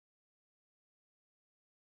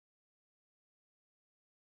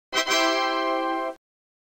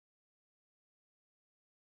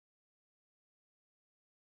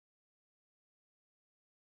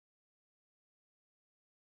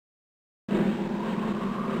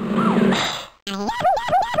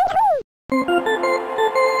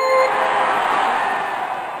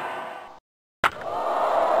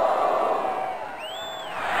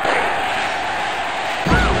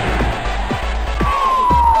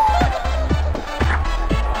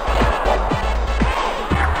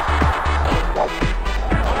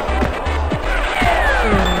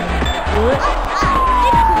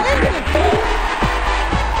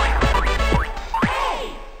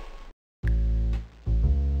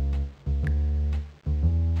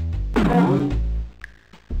Hello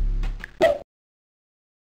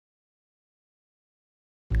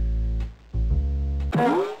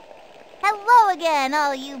again,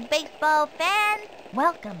 all you baseball fans.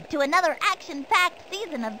 Welcome to another action-packed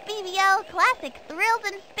season of BBL Classic Thrills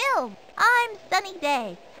and Spills. I'm Sunny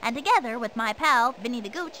Day, and together with my pal, Vinny the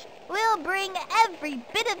Gooch, we'll bring every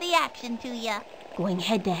bit of the action to ya. Going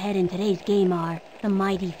head-to-head in today's game are the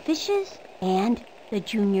Mighty Fishes and the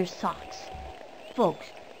Junior Sox. Folks,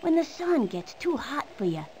 when the sun gets too hot for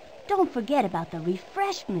you, don't forget about the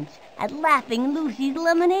refreshments at Laughing Lucy's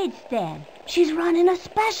lemonade stand. She's running a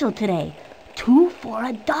special today. 2 for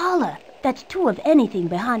 $1. That's 2 of anything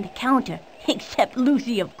behind the counter, except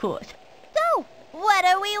Lucy, of course. So, what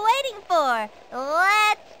are we waiting for?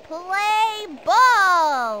 Let's play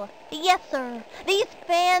ball! Yes, sir. These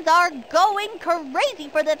fans are going crazy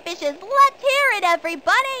for the Fishes. Let's hear it,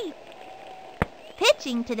 everybody!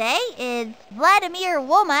 Pitching today is Vladimir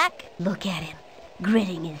Womack. Look at him,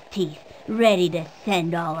 gritting his teeth, ready to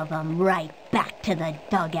send all of them right back to the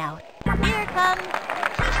dugout. Here comes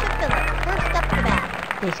Keisha Phillips, first up to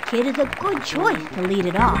bat. This kid is a good choice to lead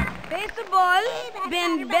it off. Baseball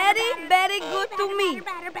been very good to me.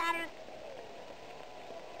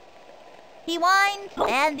 He winds,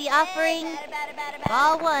 and the offering,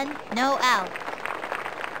 ball 1, no out.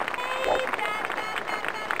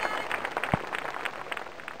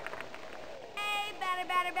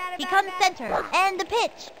 He comes center, and the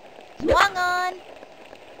pitch. Swung on.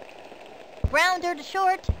 Grounder to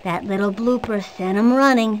short. That little blooper sent him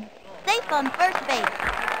running. Safe on first base.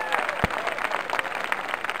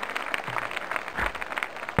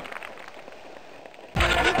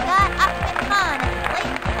 He's got Ahmed Khan at the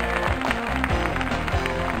plate.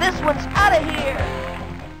 This one's out of here.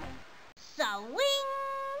 Swing!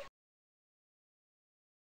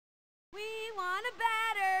 We want a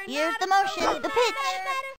batter. Here's the motion, the pitch.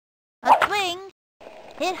 A swing.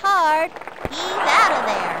 Hit hard. He's out of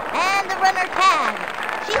there. And the runner tagged.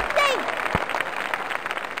 She's safe.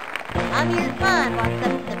 Amir Khan walks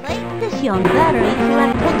up to the plate. This young batter eats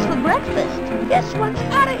left hooks for breakfast. This one's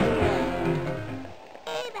out of here.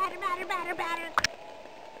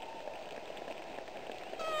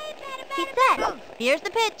 He's set. Here's the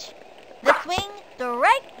pitch. The swing,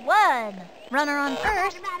 strike 1. Runner on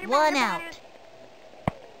first, 1 out.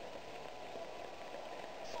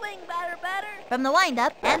 Swing, batter. From the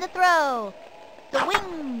windup and the throw.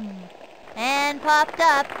 Swing. And popped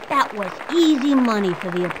up. That was easy money for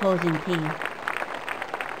the opposing team.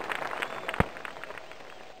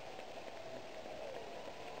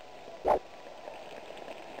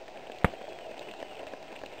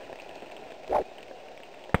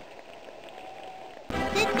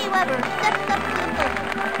 Sidney Weber steps up to the plate.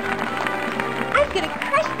 I'm gonna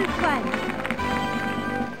crush this one.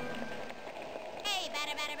 Hey,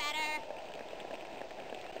 batter.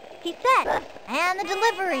 He's set. And the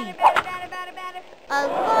delivery. Batter. A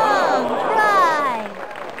long drive.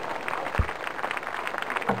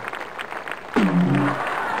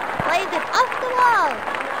 Plays it off the wall.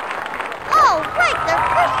 All right, their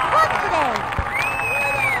first run today.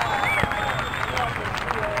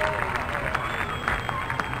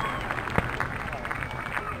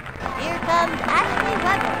 Here comes Ashley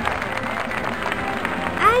Weber.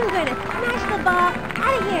 I'm gonna smash the ball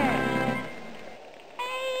out of here.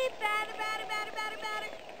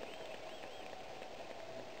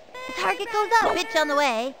 The target goes up. Pitch on the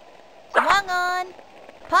way. Swung on.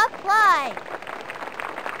 Pop fly.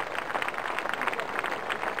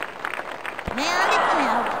 And it's an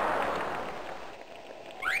out.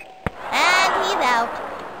 And he's out.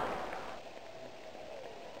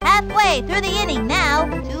 Halfway through the inning now.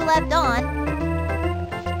 2 left on.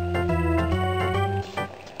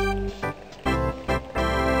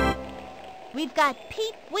 We've got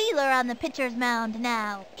Pete Wheeler on the pitcher's mound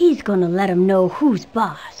now. He's gonna let him know who's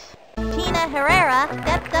boss. Tina Herrera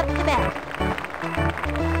steps up to bat.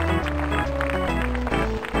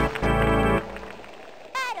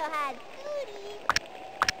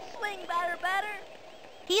 Swing, batter.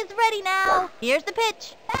 He's ready now. Here's the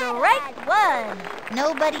pitch. Strike 1.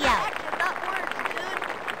 Nobody out.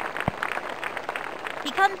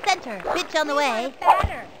 He comes center. Pitch on the way.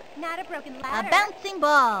 Batter, not a broken A ladder. bouncing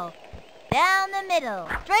ball. Down the middle.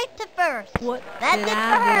 Straight to first. What That's did it I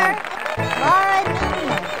for her. Laura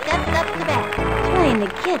Nunez steps up to bat. Trying to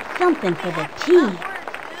get something for the team.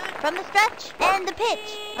 From the stretch and the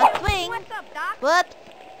pitch. A swing. What's up, Doc? Whoops.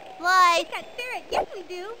 Fly. We've got spirit. Yes, we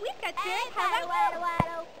do. We've got spirit. How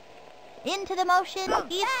about Into the motion.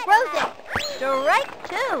 He throws it. Strike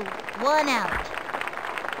 2. 1 out.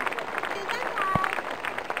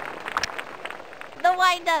 The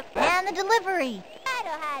windup and the delivery.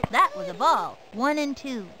 That was a ball. 1 and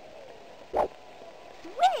 2.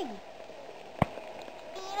 Swing!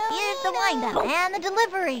 Here's the windup and the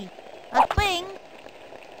delivery. A swing.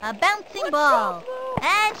 A bouncing ball.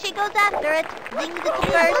 And she goes after it. Flings it to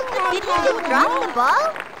first. Did you drop the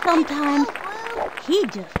ball? Sometimes he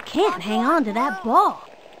just can't hang on to that ball.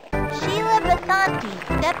 Sheila Basanti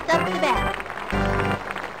steps up to bat.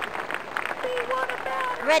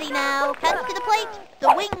 Ready now. Cuts to the plate.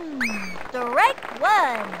 The wing. Strike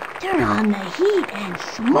 1. Turn on the heat and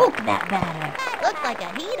smoke that batter. Looks like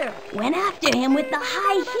a heater. Went after him with the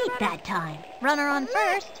high heat that time. Runner on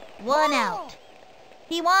first. 1 out.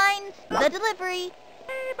 He winds. The delivery.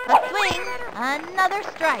 A swing. Another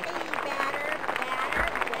strike.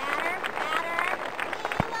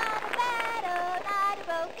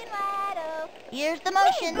 Here's the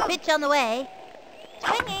motion. Pitch on the way.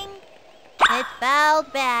 Swinging. It's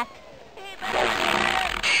fouled back.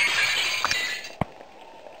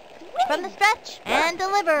 From the stretch and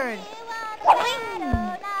delivers. Swing.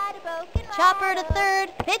 Chopper to third.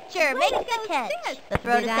 Pitcher makes the catch. The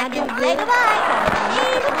throw to second. Say goodbye.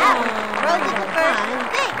 He's out. Throws it to first.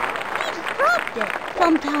 Safe. He just dropped it.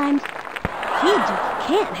 Sometimes he just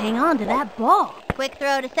can't hang on to that ball. Quick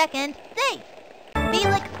throw to second. Safe.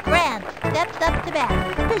 Felix Grant steps up to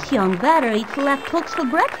bat. This young batter eats left hooks for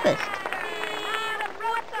breakfast.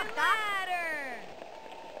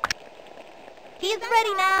 He's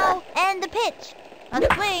ready now. And the pitch. A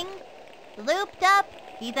swing. Looped up.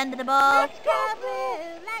 He's under the ball.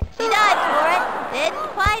 She dived for it. Didn't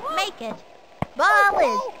quite make it. Ball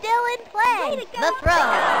is still in play. The throw.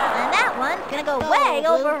 And that one's going to go way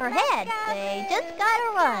over her head. They just got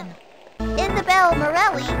a run. Isabel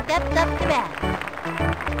Morelli steps up to bat.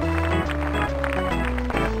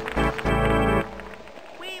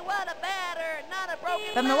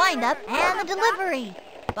 From the windup and the delivery.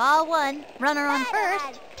 Ball 1. Runner on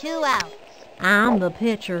first. 2 outs. I'm the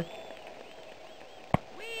pitcher.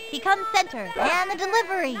 He comes center, and the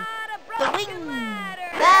delivery. The wing.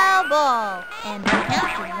 Foul ball. And the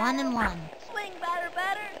count is 1 and 1. Swing, batter.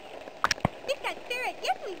 We've got spirit.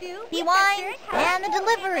 Yes, we do. He winds, and the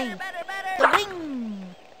delivery. The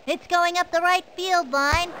wing. It's going up the right field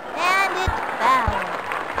line, and it's foul.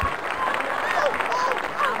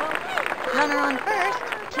 Runner on first,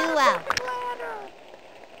 2 outs.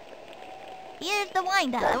 Here's the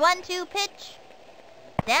windup. The 1-2 pitch.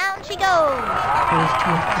 Down she goes. Those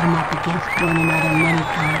two have come up against one another many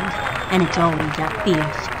times, and it's always a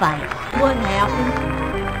fierce fight. What happened?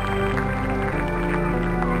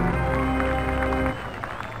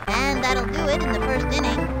 And that'll do it in the first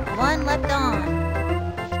inning. 1 left on.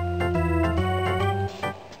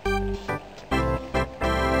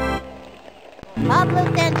 Pablo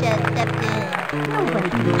Sanchez steps in. Nobody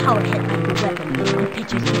can power hit like the weapon, and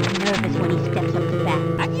pitchers get nervous when he steps up to bat.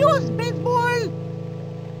 Are you a baseball?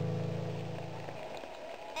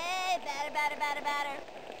 Hey, batter.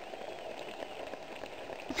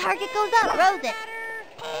 The target goes up, throws it.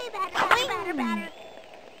 Hey, batter.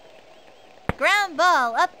 Ground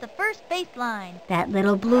ball up the first baseline. That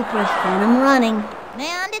little blooper sent him running.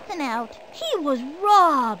 And it's an out. He was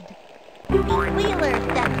robbed. Pete Wheeler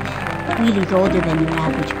steps in. Wheelie's older than your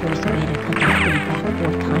average first grader because he's been back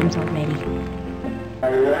 4 times already.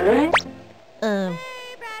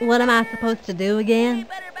 What am I supposed to do again?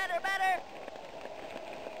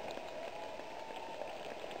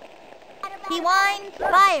 He winds,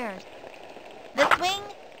 fires. The swing.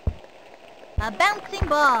 A bouncing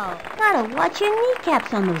ball. Gotta watch your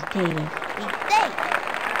kneecaps on those taters. He's safe.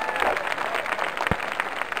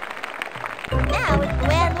 Now it's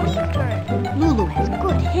Luann Louise's turn. Lulu has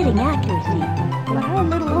good hitting accuracy, but her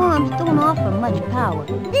little arms don't offer much power.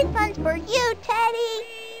 This one's for you, Teddy.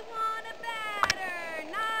 We want a batter,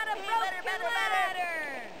 not a broken batter.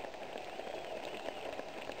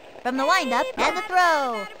 From the windup and the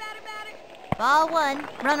throw. Ball 1,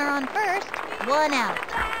 runner on first, 1 out.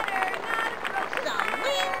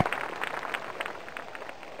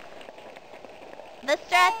 The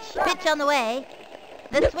stretch, pitch on the way.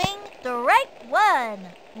 The swing, strike 1.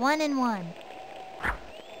 1 and 1.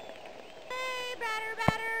 Hey, batter.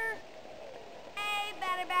 Hey,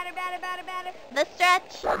 batter. The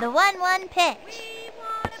stretch, the 1-1 pitch.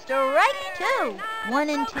 Strike 2. 1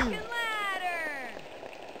 and 2.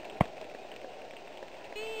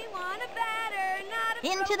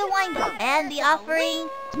 Into the windup and the offering,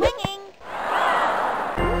 swinging.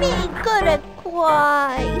 Me gonna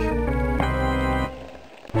cry.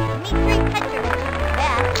 Dmitri Petrovich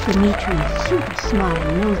bat. Dimitri is super smart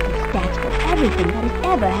and knows the stats for everything that has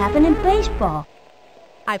ever happened in baseball.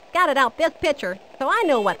 I've scouted out this pitcher, so I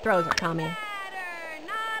know what throws are coming.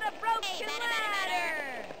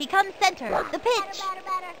 He comes center. The pitch.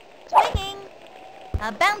 Swinging.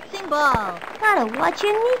 A bouncing ball. Gotta watch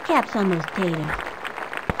your kneecaps on those taters.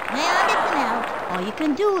 Now gets an out. All you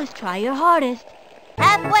can do is try your hardest.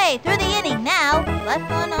 Halfway through the inning now. Left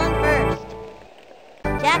one on first.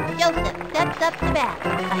 Jack Joseph steps up to bat.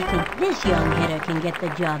 I think this young hitter can get the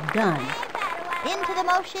job done. Into the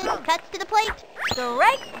motion, cuts to the plate.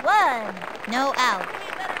 Strike one. No out.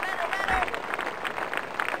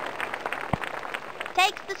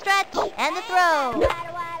 Takes the stretch and the throw.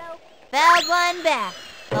 Fouled one back.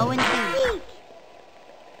 0-2.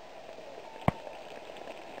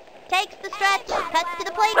 Takes the stretch, cuts to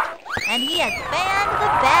the plate, and he has fanned the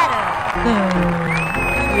batter.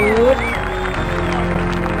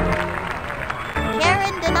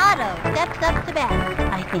 Karen Donato steps up to bat.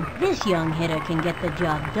 I think this young hitter can get the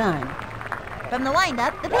job done. From the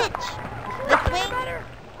windup, the pitch. The swing.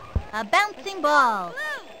 A bouncing ball.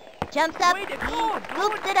 Jumps up, he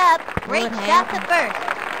scoops it up. Great shot to first.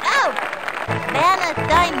 Out! Vanna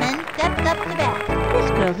Steinman steps up to bat. This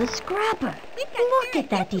girl's a scrapper. Look at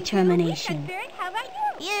that determination.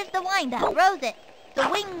 Here's the windup. Throws it.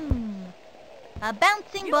 Swing. A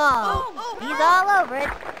bouncing ball. He's all over it.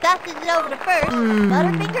 Tosses it over to first.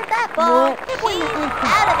 Butterfingers that ball. She's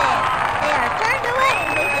out of there. They are turned away.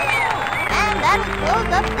 And that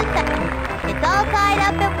blows up the second. It's all tied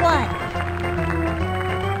up at 1.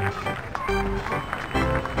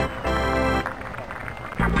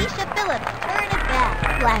 Keisha Phillips turn it back.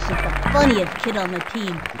 Flash is the funniest kid on the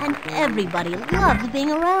team, and everybody loves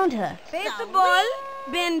being around her. Baseball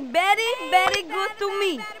been very good to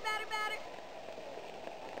me.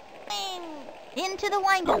 Into the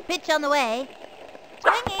windup. Pitch on the way.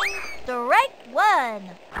 Swinging. Strike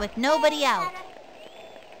one. With nobody out.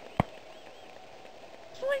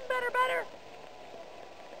 Swing better.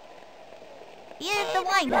 Here's the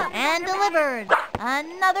windup. And delivered.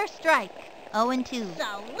 Another strike. 0-2. Swing.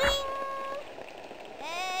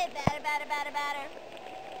 Hey, batter.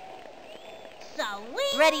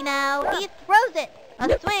 Swing. Ready now. He throws it. A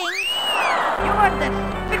swing. You are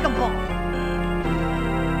despicable.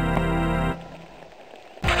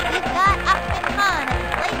 He's got Ahmed Khan at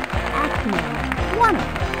the plate. Ahmed, one of the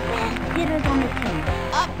best hitters on the team.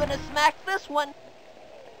 I'm gonna smack this one.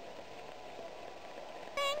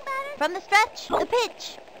 From the stretch, the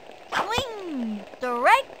pitch. Swing.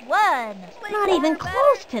 Strike one. Not even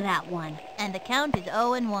close to that one. And the count is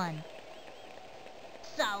 0-1.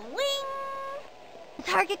 Swing. The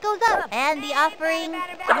target goes up. And the offering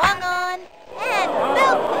swung on. And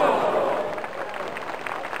belted.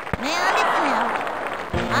 Now gets an out.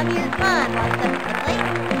 Amir Khan walks up to the plate.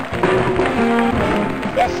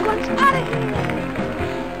 This one's out of here.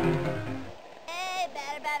 Hey,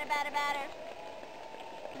 batter.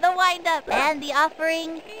 The windup and the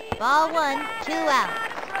offering. Ball one, 2 out.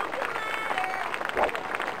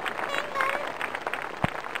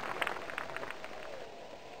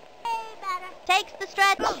 Takes the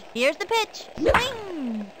stretch. Here's the pitch.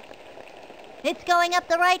 Swing. It's going up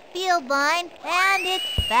the right field line, and it's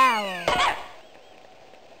foul.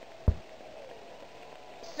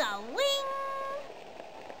 Swing.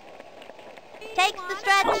 Takes the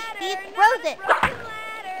stretch. He throws it.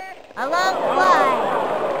 A long fly.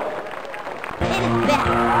 It is back.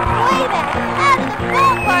 Way back. Out of the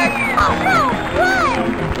ballpark. Oh no! Run!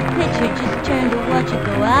 The pitcher just turned to watch it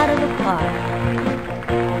go out of the park.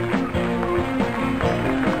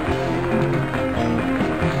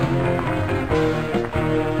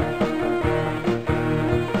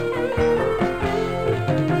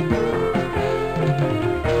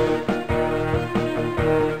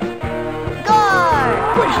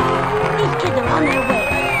 These kids are on their way.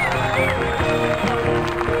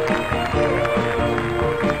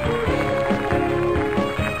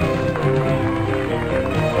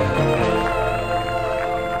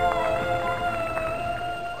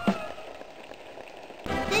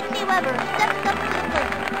 Sidney Weber steps up to the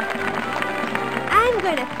plate. I'm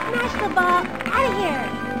gonna smash the ball out of here.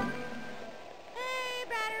 Hey,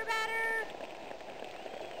 batter.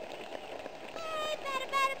 Hey,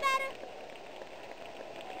 batter.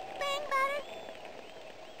 Bang, batter.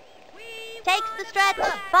 Takes the stretch.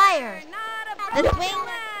 Fires. The swing.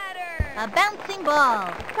 A bouncing ball.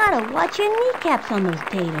 Gotta watch your kneecaps on those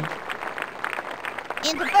taters.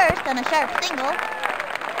 Into first on a sharp single.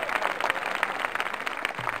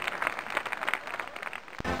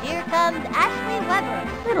 Here comes Ashley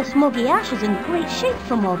Weber. Little Smokey Ash is in great shape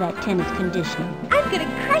from all that tennis conditioning. I'm gonna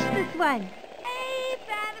crush this one. Hey,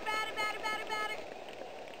 batter.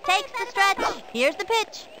 Takes the stretch. Here's the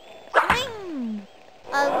pitch. Swing.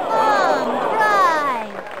 A long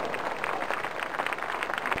drive.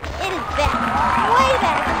 It is back. Way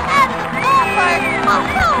back.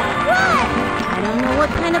 what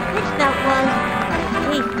kind of pitch that was.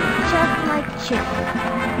 It tasted just like chicken.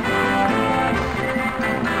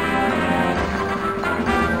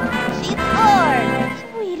 She scored!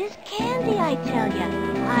 Sweet as candy, I tell ya.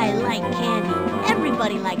 I like candy.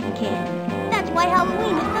 Everybody likes candy. That's why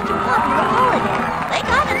Halloween is such a popular holiday. They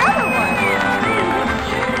got another one!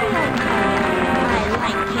 I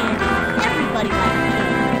like candy. Everybody likes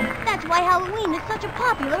candy. That's why Halloween is such a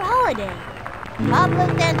popular holiday. Pablo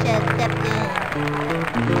Sanchez stepped in.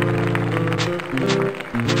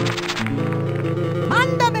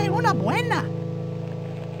 Mándame una buena.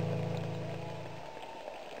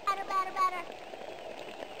 Batter, batter, batter.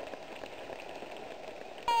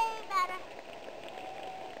 Hey, batter.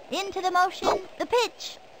 Into the motion, the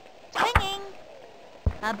pitch. Swinging.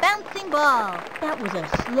 A bouncing ball. That was a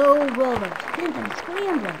slow roller, sent them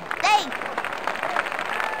scrambling. Safe.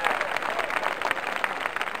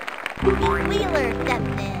 Pete Wheeler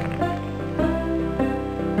steps in.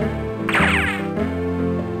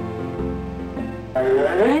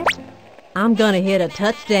 I'm gonna hit a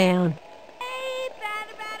touchdown. Hey,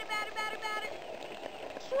 batter, batter, batter, batter, batter.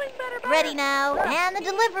 Swing, batter, batter. Ready now, and the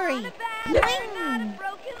delivery. Not a Swing.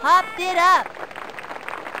 broken Popped it up.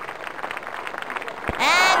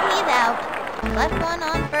 And he's out. Left one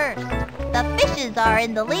on first. The Fishes are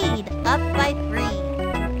in the lead, up by 3.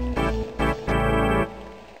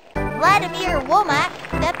 Vladimir Womack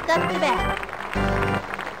steps up to bat.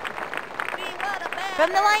 From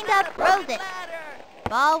the windup, throws it.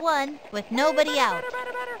 Ball 1 with nobody out.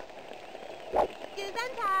 Shoes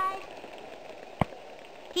untied.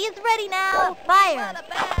 He's ready now. Fires.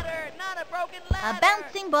 A A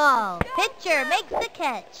bouncing ball. Pitcher makes the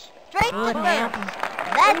catch. Straight to Good first. hands.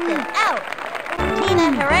 That's an out.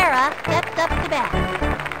 Tina Herrera steps up to bat.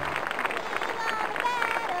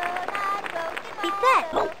 He's set.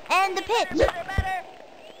 And the pitch.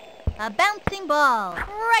 A bouncing ball.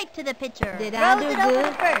 Right to the pitcher. Did I Throws do it over good?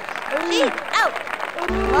 to first. She's out.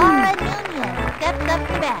 Laura Nunez steps up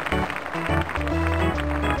to bat.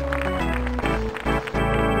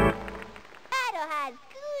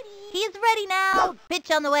 He's ready now. Pitch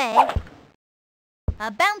on the way. A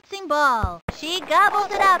bouncing ball. She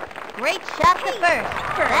gobbles it up. Great shot to first.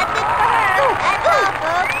 That's it for her. That's all,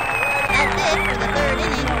 folks. That's it for the 3rd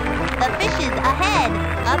inning. The Fishes ahead,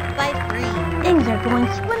 up by 3. Things are going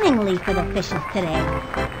swimmingly for the Fishes today.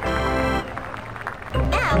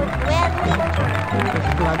 Now it's Gladly's turn. The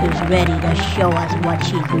slug is ready to show us what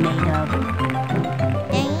she's made of.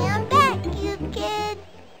 And back, you kids.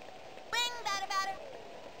 Swing, batter, batter.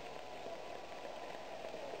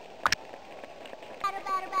 Batter,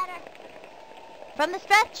 batter, batter. From the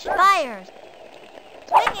stretch, fires.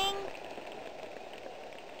 Swinging.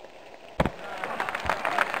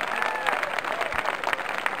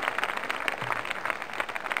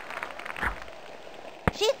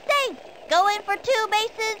 She's safe. Going for 2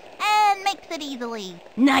 bases and makes it easily.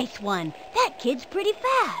 Nice one. That kid's pretty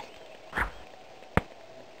fast.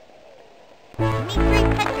 Dmitri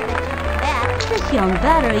Petrovich is back. This young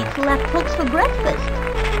batter eats left hooks for breakfast.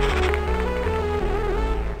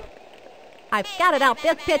 I've scouted out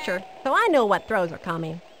this pitcher, so I know what throws are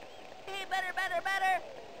coming.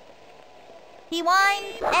 He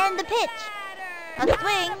winds and the pitch. A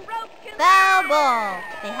swing. Foul ball.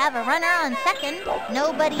 They have a runner on second.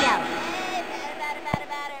 Nobody out.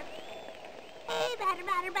 Hey, batter,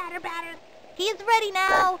 batter, batter, batter. He's ready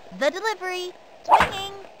now. The delivery.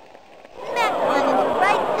 Swinging. Smack one in the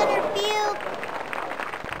right center field.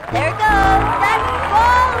 There goes. That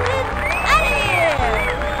ball is out of here.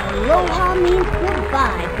 Aloha means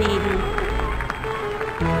goodbye, baby.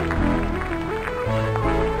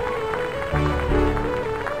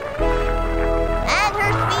 And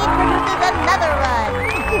her speed produces another run.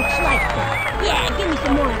 Gooch likes that. Yeah, give me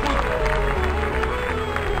some more of that.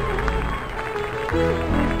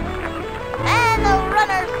 And the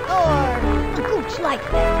runner scores. The Gooch likes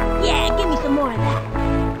that. Yeah, give me some more of that.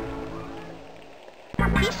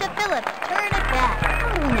 Keisha Phillips turn it back.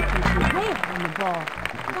 Not only can she wave on the ball,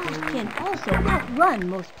 Gosh can also outrun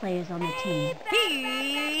most players on the team.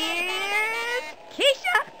 Here's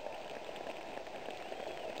Keisha.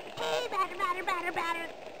 Hey, batter, batter, batter, batter.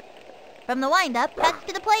 From the windup, cuts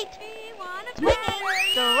to the plate. Swinging.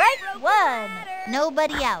 Strike 1.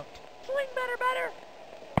 Nobody out. Swing, batter, batter.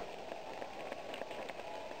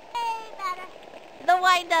 Hey, batter. The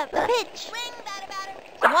windup, the pitch. Swing, batter, batter.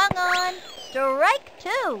 Swung on. Strike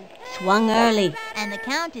 2. Swung early. And the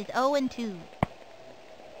count is 0-2.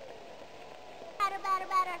 Batter, batter,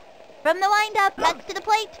 batter. From the windup, cuts to the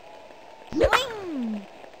plate. Swing.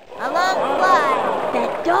 A long fly.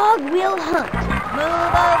 That dog will hunt.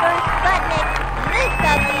 Move over, Sputnik. This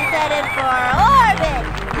puppy's headed for orbit.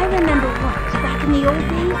 I remember once, back in the old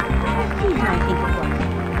days, last season I think it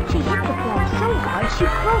was, she hit the ball so hard she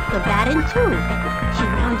broke the bat in two. She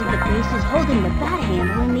rounded the bases holding the bat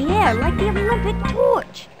handle in the air like the Olympic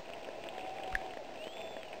torch.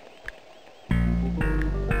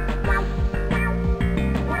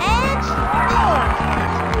 And score.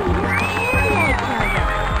 Sweet as candy, I tell ya.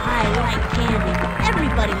 I like candy.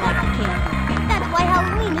 Everybody likes candy. That's why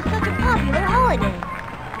Halloween is such a popular holiday.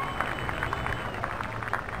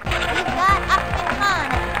 We've got Aqua Khan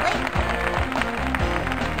at the plate.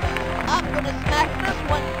 I'm gonna smack this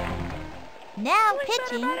one. Now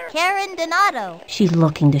pitching Karen Donato. She's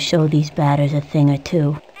looking to show these batters a thing or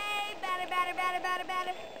two. Hey, batter, batter, batter, batter,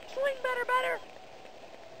 batter. Swing, batter, batter.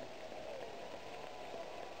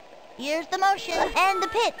 Here's the motion and the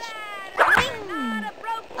pitch. Swing!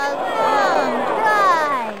 A long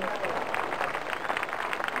drive.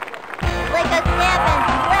 Like a salmon,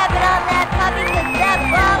 grab it on that puppy because that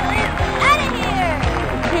ball is out of here.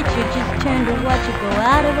 The pitcher just turned to watch it go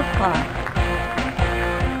out of the park.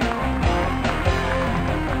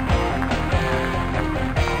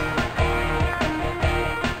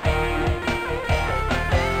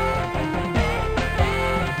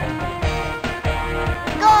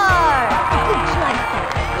 Score! Good slice there.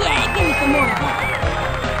 Yeah, give me some more of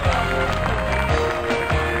that.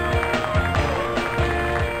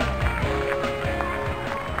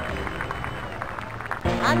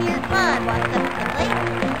 Amir Khan walks up to the plate.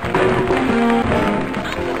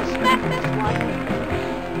 I'm gonna smack this one.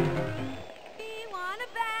 We want a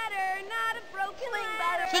batter, not a broken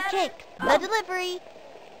ladder. She kicks the delivery.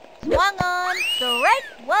 Swung on, strike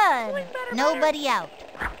one. Nobody out.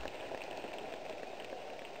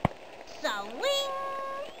 Swing!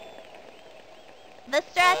 The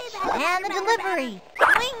stretch and the delivery.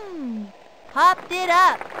 Swing! Popped it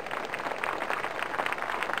up.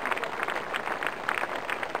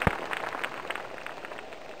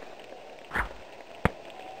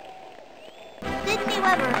 Sydney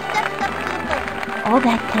Weber steps up to the plate. All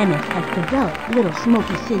that tennis has developed Little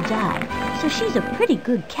Smoky Sid's eye, so she's a pretty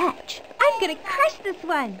good catch. I'm gonna crush this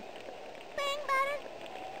one.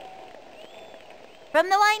 From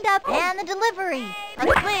the windup and the delivery. A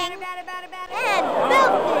swing Batter, batter, batter. and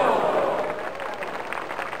belted.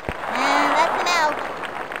 And that's an out.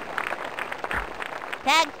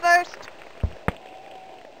 Tags first.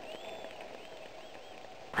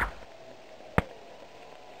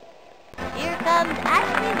 Here comes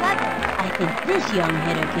Ashley Weber. I think this young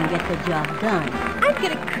hitter can get the job done. I'm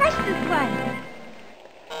gonna crush this one.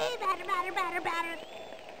 Hey, batter, batter, batter, batter.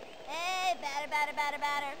 Hey, batter, batter, batter,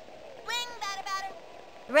 batter. Swing, batter, batter.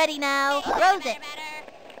 Ready now. Throws it.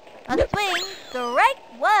 A swing. Strike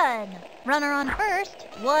one. Runner on first.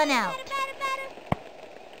 One out. Batter, batter.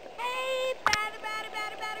 Hey, batter, batter,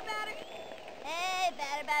 batter, batter, batter. Hey,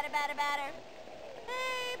 batter, batter, batter, batter.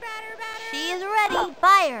 Hey, batter, batter. She is ready.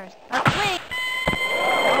 Fires. A swing.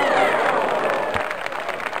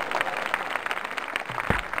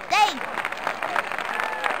 Safe.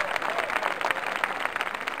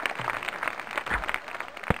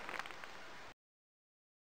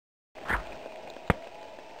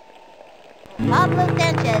 Pablo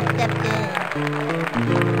Sanchez stepped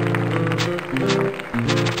in.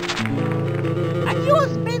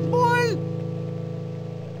 Adios, baseball.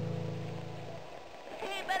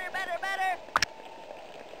 Hey, batter, batter, batter.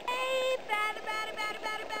 Hey, batter, batter, batter,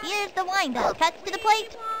 batter, batter. Here's the windup. Cuts to the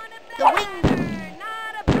plate. The wing.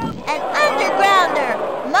 Not a broken An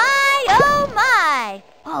undergrounder. My, oh my.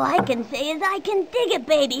 All I can say is I can dig it,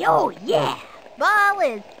 baby. Oh, yeah. Ball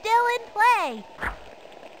is still in play.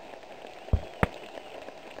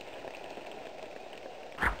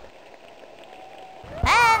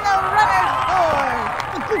 And the runner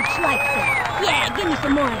scores. A good slice there. Yeah, give me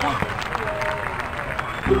some more of that.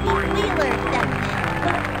 Wheeler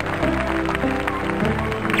steps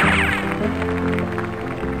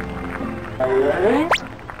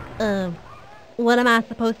What am I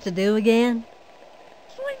supposed to do again?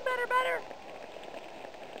 swing, batter, batter.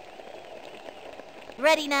 in.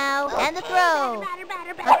 Ready now. And the throw. Batter,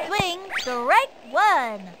 batter, A batter. swing. Strike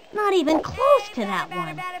one. Not even close to that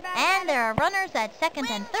one. And there are runners at second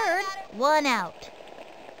and third. One out.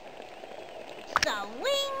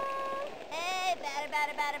 Swing. Hey, batter,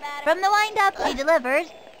 batter, batter, batter. From the windup, he delivers.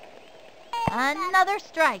 Another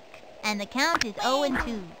strike. And the count is 0-2.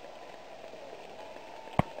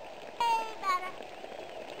 Hey, batter.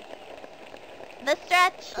 The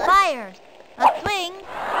stretch fires. A swing.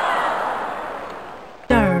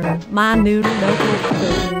 Darn, my noodle knows what to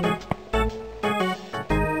do.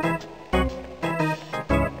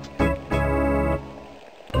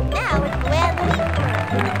 Now it's Gwen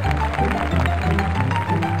Leesburg.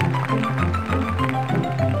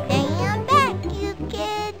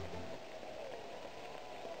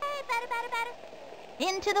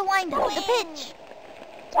 the windup, the pitch.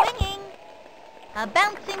 Swinging. A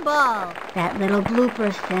bouncing ball. That little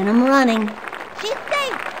blooper sent him running. She's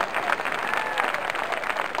safe.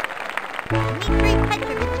 Dmitri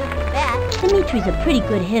Petrovich with the bat. Dimitri's a pretty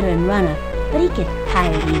good hitter and runner, but he gets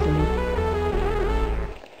tired easily.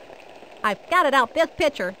 I've scouted out this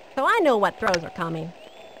pitcher, so I know what throws are coming.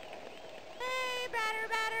 Hey, batter,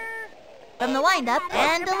 batter. From the windup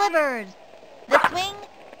and delivers. The swing.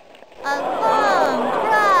 A long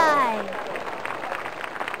drive.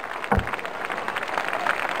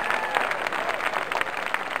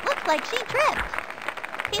 Looks like she tripped.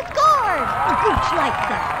 He scored. The gooch likes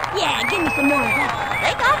that. Yeah, give me some more of that.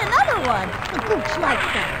 They got another one. The gooch likes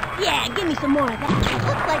that. Yeah, give me some more of that.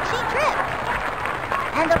 Looks like she tripped.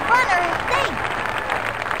 And the runner is safe.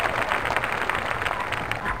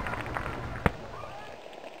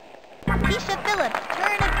 Keisha Phillips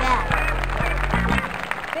turn it back.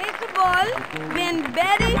 Baseball been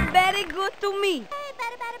very, very good to me. Hey,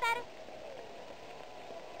 batter, batter, batter.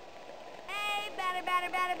 Hey, batter, batter,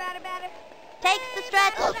 batter, batter, batter. Takes the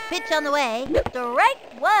stretch. Pitch on the way.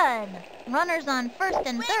 Strike one. Runners on first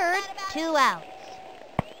and third. 2 outs.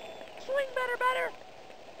 Swing, batter, batter.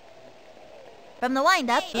 From the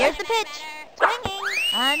windup, here's the pitch. Swinging.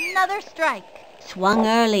 Another strike. Swung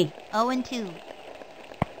early. 0-2.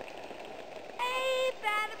 Hey,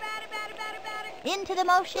 batter, batter, batter, batter, batter. Into the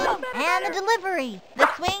motion and the delivery. The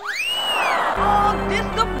swing. Oh, this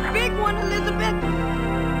the big one, Elizabeth.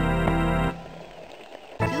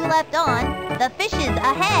 2 left on. The Fishes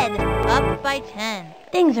ahead. Up by 10.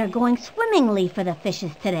 Things are going swimmingly for the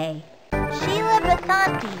Fishes today. Sheila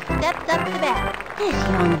Basanti steps up to bat. This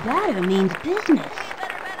young batter means business.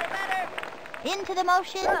 Batter, batter, batter. Into the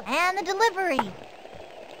motion and the delivery.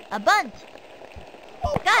 A bunt.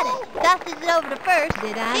 Got it. Tosses it over to first.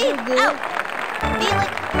 Did I He's do good? out.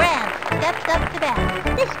 Felix Brandt steps up to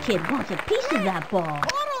bat. This kid wants a piece of that ball.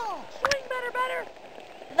 Swing, batter, batter.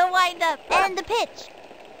 The windup and the pitch.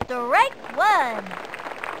 Strike one.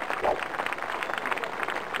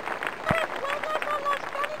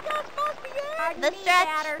 The stretch.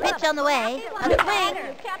 Pitch on the way. A swing.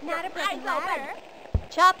 Not a perfect ladder.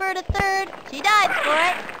 Chopper to third. She dives for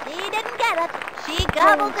it. She didn't get it. She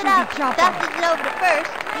gobbles it up. Tosses it over to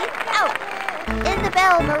first. He's out.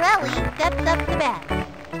 Isabel Morelli steps up to bat.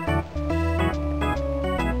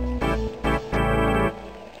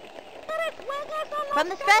 From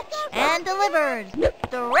the stretch and delivers.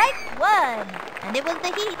 Strike one. And it was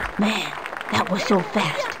the heat. Man, that was so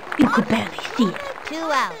fast. You could barely see it. 2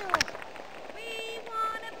 outs.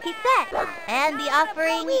 He set. And the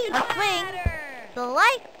offering. A swing.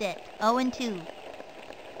 Sliced it. 0-2.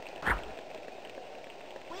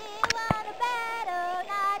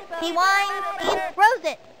 He winds. He throws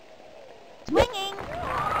it. Swinging.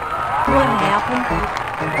 What happened?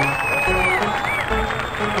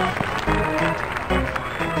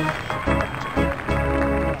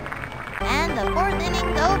 And the 4th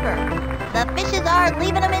inning's over. The Fishes are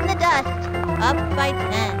leaving them in the dust. Up by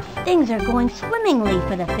 10. Things are going swimmingly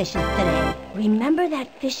for the Fishes today. Remember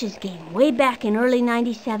that Fishes game way back in early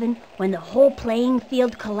 '97 when the whole playing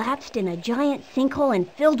field collapsed in a giant sinkhole and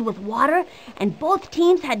filled with water, and both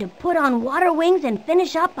teams had to put on water wings and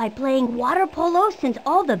finish up by playing water polo since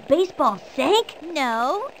all the baseball sank?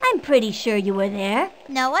 No. I'm pretty sure you were there.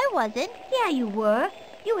 No, I wasn't. Yeah, you were.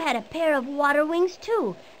 You had a pair of water wings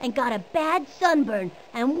too, and got a bad sunburn,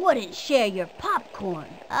 and wouldn't share your popcorn.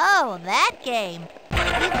 Oh, that game.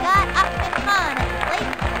 He's got Ahmed Khan at the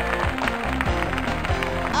plate.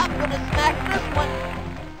 I'm gonna smack this one.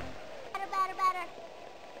 Batter, batter, batter.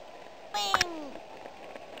 Swing.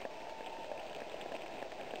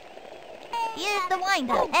 Here's the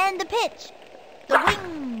windup and the pitch. The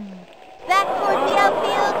wing. Back towards the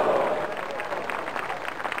outfield.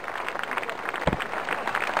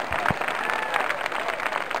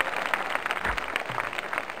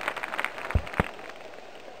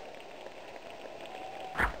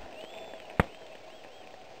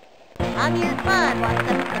 Amir Khan walks up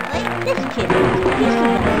to the plate. This kid wants a piece of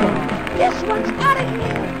that ball. This one's out of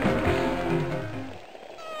here.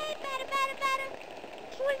 Hey, batter, batter, batter.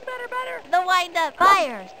 Swing, batter, batter. The windup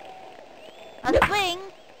fires. A swing.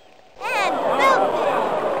 And belted.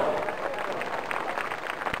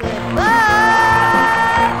 Goodbye.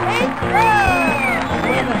 It's through.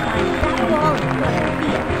 Whoever finds that ball is going to be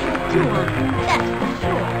a tattoo on him, that's for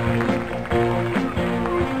sure.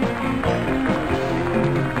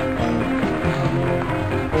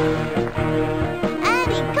 And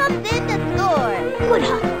he comes in to score. Good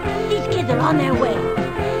hustle. These kids are on their way.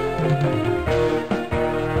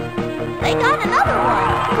 They got another one.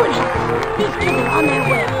 Good hustle. These kids are on their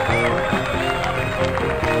way.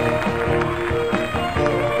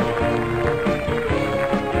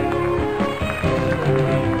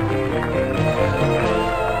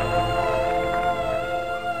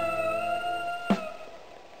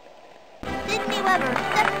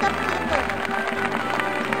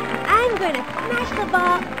 smash the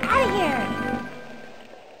ball out of here.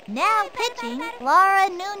 Now pitching, Laura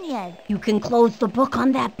Nunez. You can close the book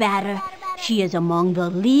on that batter. She is among the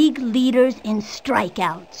league leaders in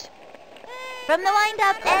strikeouts. From the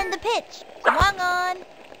windup and the pitch. Swung on.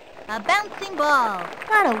 A bouncing ball.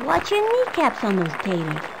 Gotta watch your kneecaps on those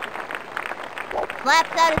taters.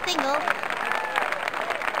 Slaps out a single.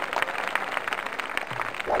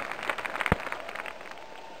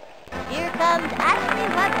 Here comes Ashley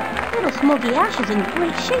Weber. Little Smokey Ash is in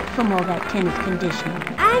great shape from all that tennis conditioning.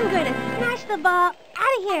 I'm going to smash the ball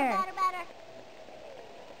out of here.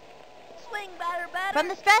 Swing, batter, batter. From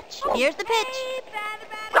the stretch, here's the pitch.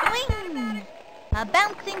 Swing. A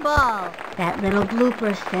bouncing ball. That little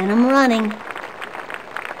blooper sent him running.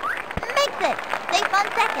 Makes it. Safe on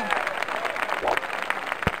second.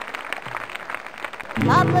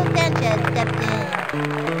 Pablo Sanchez steps in.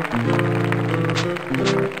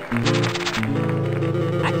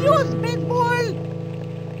 Adios, baseball.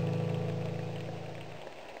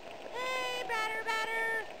 Hey, batter,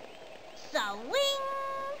 batter. Swing.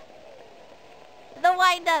 The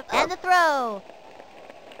windup and the throw.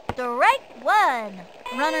 Strike one.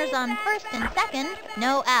 Runners on first and second,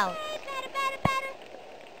 no out.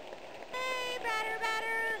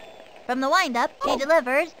 From the windup, he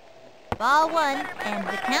delivers. Ball one, and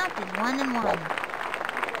the count is 1-1.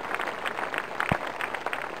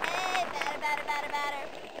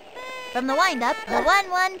 From the windup, the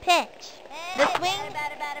 1-1 pitch. The swing,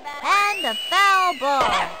 and a foul ball.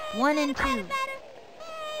 1-2.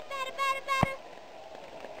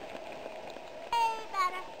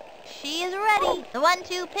 She is ready. The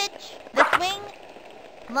 1-2 pitch. The swing.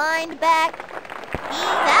 Lined back.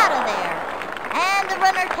 He's out of there. And the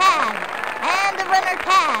runner tags. And the runner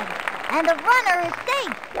tags. And the runner is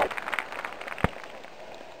safe.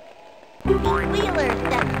 Wheeler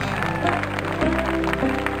steps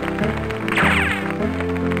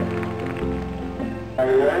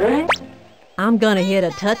in. I'm gonna hit a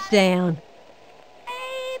touchdown.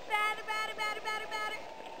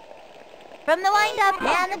 From the windup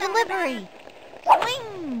and the delivery.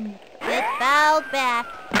 Swing! It fouls back.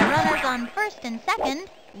 The runners on first and second,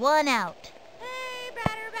 1 out.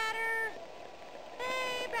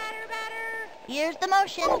 Here's the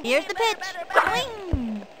motion. Here's the pitch.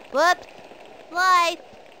 Swing! Whoops. Slice.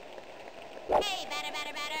 Hey, batter,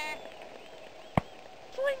 batter, batter.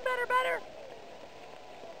 Swing, batter, batter.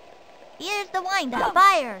 Here's the windup.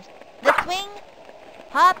 Fires. The swing.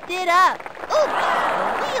 Popped it up. Oops!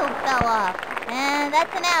 The wheel fell off. And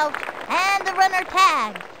that's an out. And the runner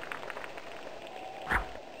tags.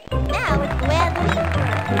 Now it's Gwen Lee.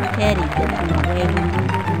 Teddy gets in the way when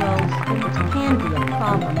losers throws, which can be a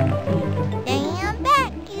problem in the field. Stand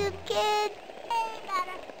back, you kid.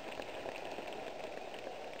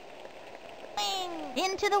 Swing.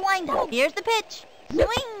 Into the windup. Here's the pitch.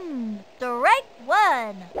 Swing. Strike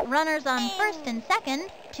one. Runners on first and second,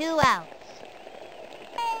 2 outs.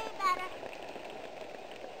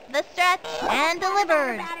 The stretch and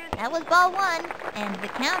delivered. That was ball one, and the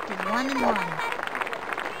count is 1-1.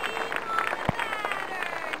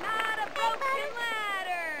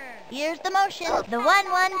 Here's the motion, the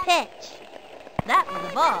 1-1 pitch. That was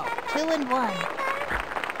a ball, 2-1.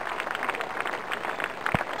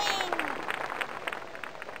 Swing.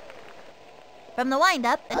 From the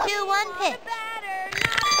windup, the 2-1 pitch.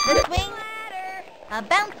 The swing, a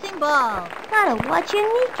bouncing ball. Gotta watch your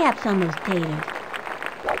kneecaps on those taters.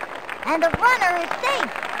 And the runner is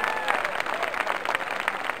safe.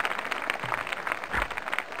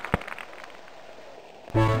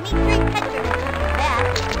 Dmitri Petrovich is back.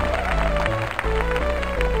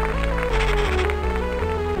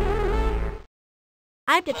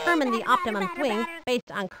 I've determined the optimum swing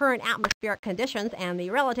based on current atmospheric conditions and the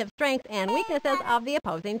relative strengths and weaknesses of the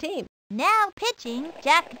opposing team. Now pitching,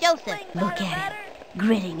 Jack Joseph. Look at him,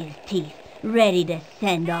 gritting his teeth, ready to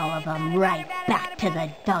send all of them right back to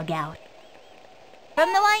the dugout.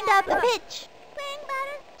 From the windup, the pitch.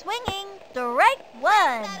 Swinging, strike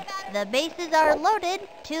one. The bases are loaded,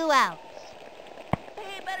 2 outs.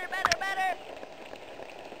 Hey, batter, batter, batter.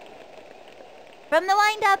 From the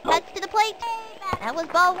windup, cuts to the plate. That was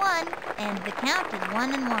ball one, and the count is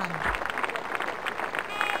 1-1.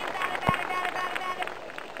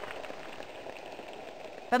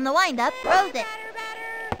 From the windup, throws it.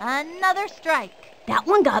 Another strike. That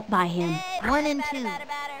one got by him. 1-2.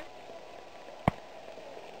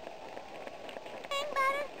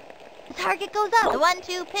 The target goes up. The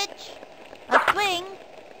 1-2 pitch. A swing.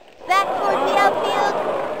 Back towards the outfield.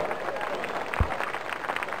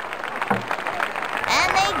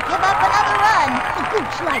 And they give up another run. A good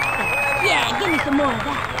slice there. Yeah, give me some more of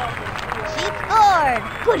that. She scored.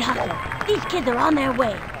 Good hustle. These kids are on their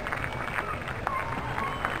way.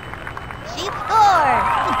 She scored.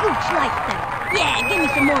 Gooch likes that. Yeah, give me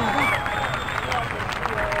some more of that.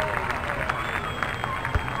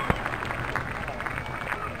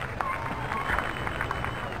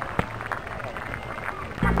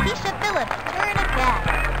 Keisha Phillips, turn it back.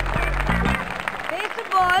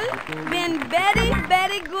 Baseball been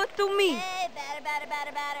very good to me. Hey,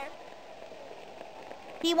 batter.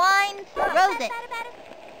 He winds, throws it.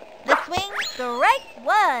 The swing, strike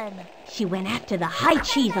one. She went after the high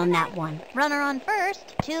cheese on that one. Runner on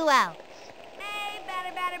first, 2 outs. Hey,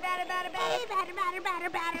 batter.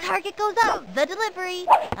 Target goes up. The delivery,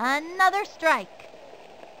 another strike.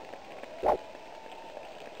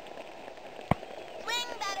 Swing,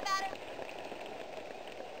 batter.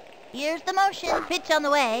 Here's the motion. Pitch on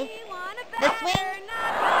the way. The swing.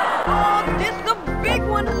 Oh, this is a big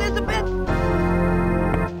one, Elizabeth.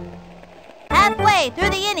 Halfway through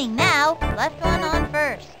the inning now. Left one on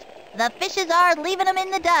first. The Fishes are leaving them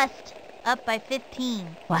in the dust. Up by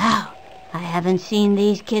 15. Wow, I haven't seen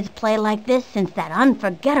these kids play like this since that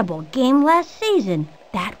unforgettable game last season.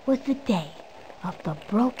 That was the day of the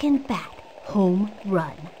broken bat home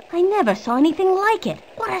run. I never saw anything like it.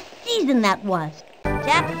 What a season that was.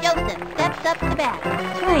 Jack Joseph steps up to bat.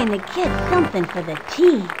 Trying to get something for the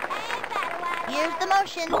team. Here's the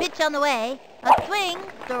motion. Pitch on the way. A swing.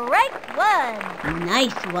 Strike one.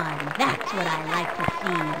 Nice one. That's what I like to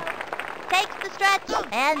see. Takes the stretch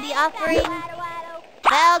and the offering.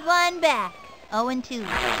 Fouled one back. 0-2.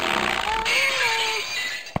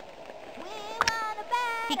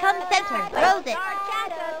 He comes center. Throws it.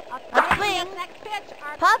 A swing.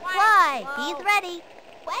 Pop fly. He's ready.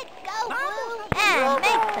 Let's go, Blue. And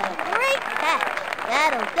makes a great catch.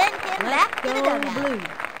 That'll send him back to the dugout.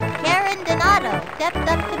 Karen Donato steps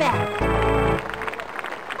up to bat.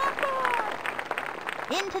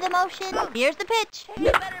 Into the motion. Here's the pitch.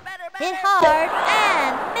 Hit hard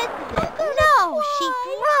and misses it. No, she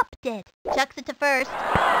dropped it. Chucks it to first.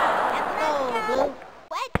 Let's go, Blue.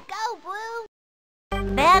 Let's go, Blue.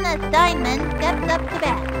 Vanna Steinman steps up to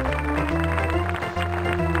bat.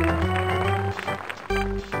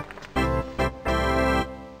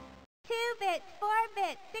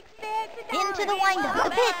 Into the windup, the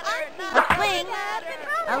pitch, a swing,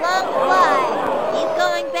 a long fly. He's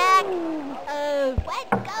going back.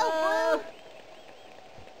 Let's go,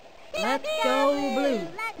 Blue. Let's go, Blue.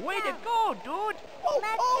 Way to go, dude.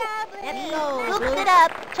 He scoops it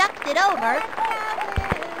up, chucks it over.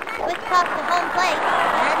 Quick toss to home plate,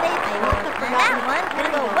 and that one's going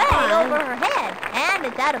to go way over her head, and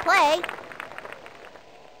it's out of play.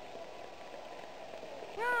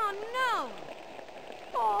 Oh, no.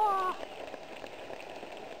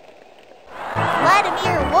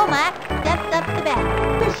 Vladimir Womack steps up to bat.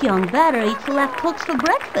 This young batter eats left hooks for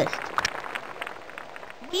breakfast.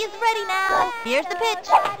 He's ready now. Here's the pitch.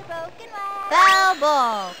 Foul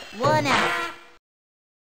ball. 1 out.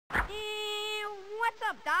 What's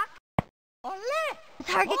up, Doc? The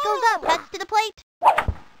target goes up. Cuts to the plate.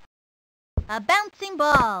 A bouncing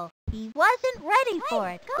ball. He wasn't ready for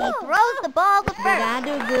it. He throws the ball to first.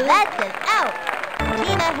 That's an out.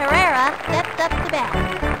 Tina Herrera steps up to bat.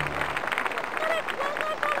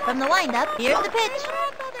 From the windup, here's the pitch.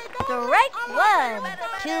 Strike one.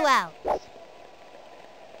 2 outs.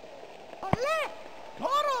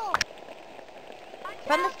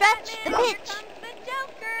 From the stretch, the pitch.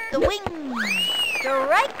 The wing.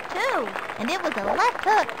 Strike two. And it was a left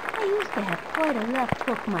hook. I used to have quite a left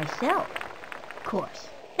hook myself. Of course,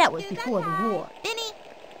 that was before the war. Vinny,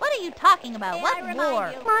 what are you talking about? What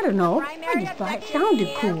war? I don't know. I just thought it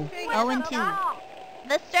sounded cool. 0-2.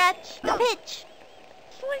 The stretch, the pitch.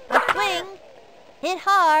 The swing. Hit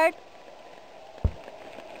hard.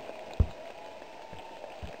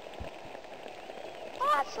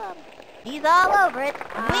 Awesome. He's all over it.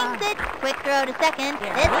 Wings it. Quick throw to second.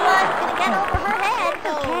 This one's going to get over her head.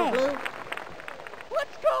 Okay. Blue.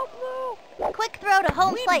 Let's go, Blue. Quick throw to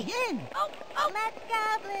home plate. Let's go,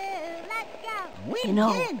 Blue. Let's go. You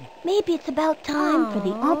know, maybe it's about time for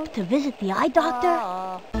the ump to visit the eye doctor.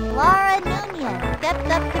 Laura Nunez steps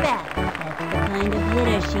up to bat. That's the kind of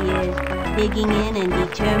hitter she is, digging in and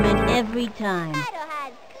determined every time.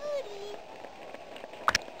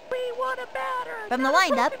 We want a batter. From the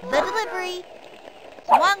windup, the delivery.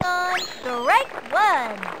 Swung on, strike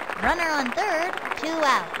one. Runner on third, 2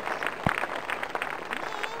 outs.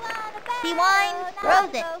 He winds,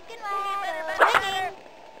 throws it. Swinging.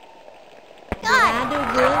 Got it.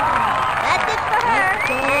 That's it for her.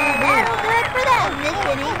 And that'll do it for them this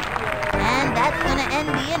inning. And that's going to end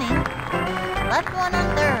the inning. Left one on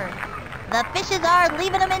third. The Fishes are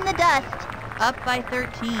leaving them in the dust. up by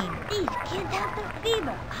 13. These kids have the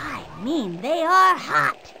fever. I mean, they are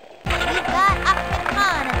hot. We've got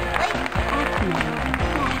Khan at the plate.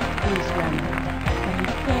 Fast is running, but he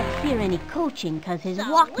can't hear any coaching because his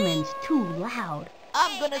Walkman's too loud.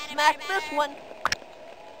 I'm gonna smack this one.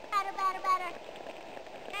 Batter, batter, batter.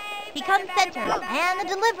 Becomes center, and the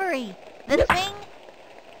delivery. The swing,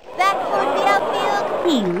 back towards the outfield.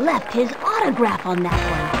 He left his autograph on that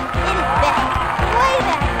one. It is back, way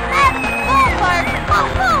back, out of the ballpark. A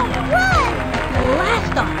home run!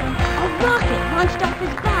 Blast off! A rocket launched off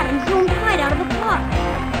his bat and zoomed right out of the park.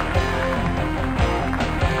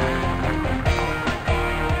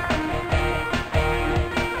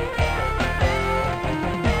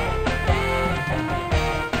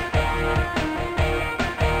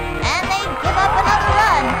 And they give up another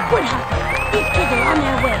run. Good hustle. These kids are on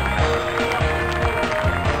their way.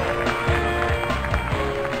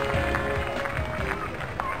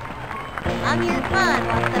 Amir Khan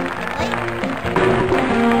walks up to the plate.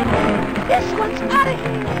 This one's out of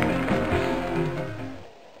here.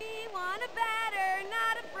 We want a batter,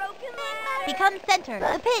 not a broken ladder. Becomes center.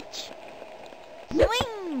 The pitch.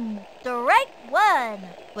 Swing. Strike one.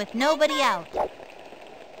 With nobody out. Bang,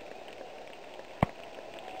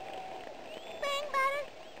 batter.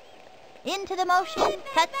 Into the motion.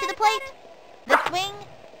 Cuts to the plate. The swing.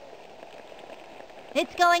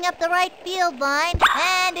 It's going up the right field line.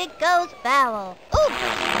 And it goes foul. Oops. The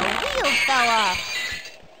wheels fell off.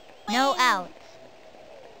 No outs.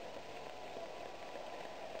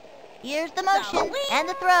 Here's the motion and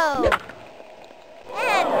the throw.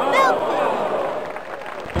 And belted.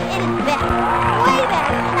 It is back, way back,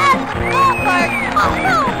 out of the ballpark. A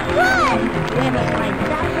home run! Whoever finds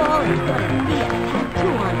that ball is going to see a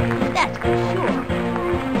tattoo on it. That's for sure.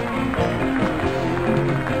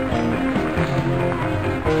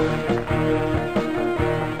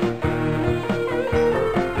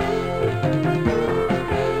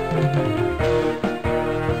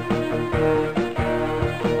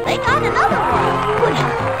 They got another one. Good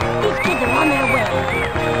hustle. These kids are on their way.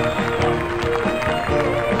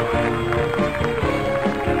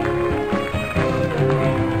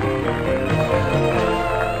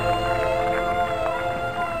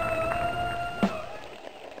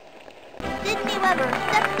 Sidney Weber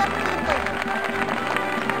steps up to the plate.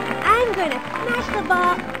 I'm gonna smash the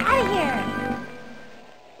ball out of here.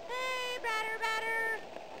 Hey, batter, batter.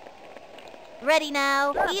 Ready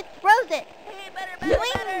now. He throws it. Hey, batter, batter,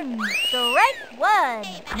 batter. Swing. Strike one.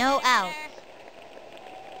 No outs.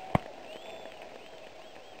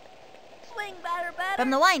 Swing, batter, batter. From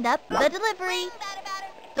the windup, the delivery. Batter,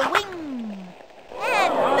 batter. The wing.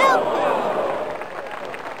 And belted.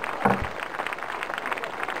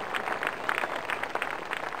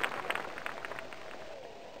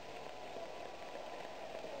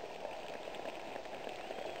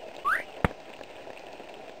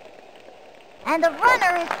 And the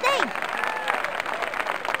runner is safe.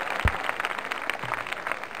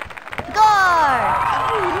 Score!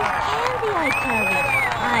 Sweet as candy, I tell you.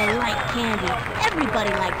 I like candy.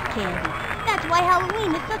 Everybody likes candy. That's why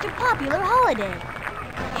Halloween is such a popular holiday.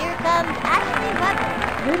 Here comes Ashley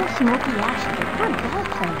Weber. Little Smoky Ashley, a good ball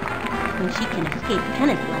player. When she can escape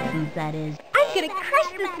tennis lessons, that is. I'm gonna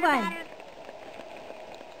crush this one.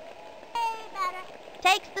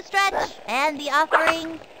 Takes the stretch and the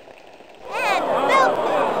offering. And belted.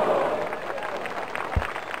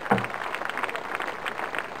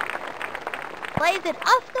 Plays it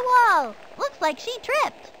off the wall. Looks like she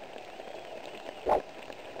tripped.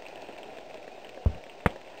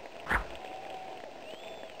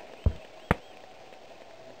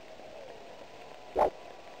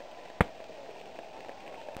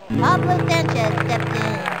 Pablo Sanchez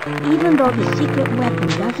stepped in. Even though the secret weapon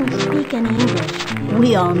doesn't speak any English,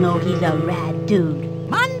 we all know he's a rad dude.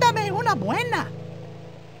 Mándame una buena.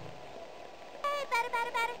 Hey, batter,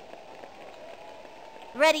 batter, batter.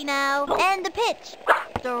 Ready now. And the pitch.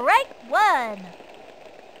 Strike one.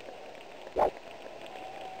 We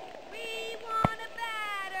want a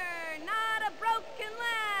batter, not a broken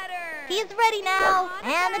ladder. He's ready now.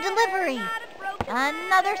 And the delivery. Not a broken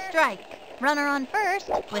Another ladder. strike. Runner on first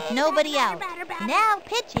with nobody out. Now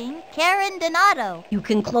pitching Karen Donato. You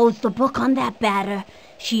can close the book on that batter.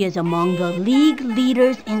 She is among the league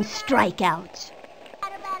leaders in strikeouts.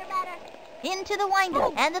 Batter, batter, batter. Into the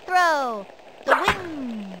windup and the throw. The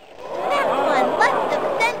wing. Next one left of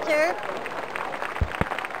center.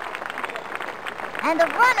 And the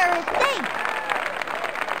runner is safe.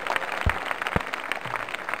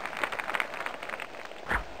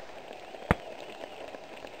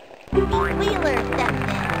 Wheeler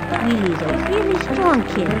steps in. Wheelie's a really strong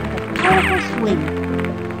kid with a powerful swing.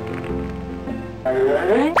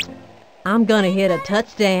 I'm gonna hit a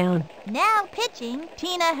touchdown. Now pitching,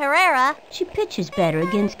 Tina Herrera. She pitches better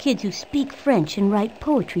against kids who speak French and write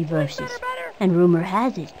poetry verses. And rumor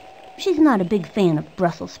has it, she's not a big fan of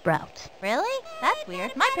Brussels sprouts. Really? That's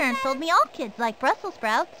weird. My parents told me all kids like Brussels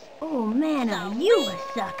sprouts. Oh man, are you a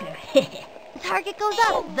sucker? The target goes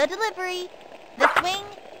up. The delivery. The swing.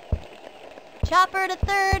 Chopper to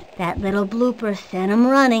third. That little blooper sent him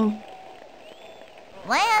running.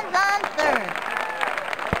 Lands on third.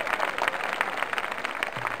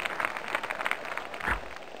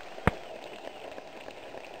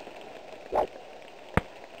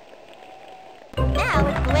 Now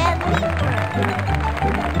it's Gwen Leesburg.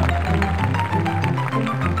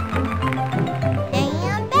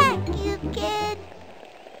 Stand back, you kids.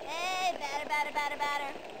 Hey,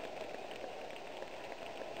 batter.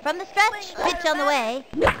 From the stretch, pitch on the way.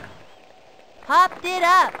 Popped it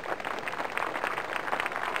up.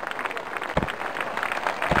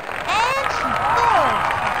 And she scored.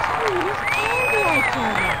 Sweet as candy, I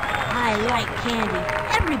tell ya. I like candy.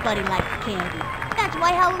 Everybody likes candy. That's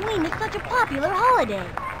why Halloween is such a popular holiday.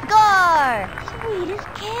 Score! Sweet as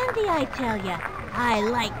candy, I tell ya. I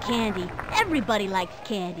like candy. Everybody likes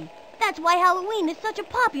candy. That's why Halloween is such a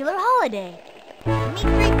popular holiday.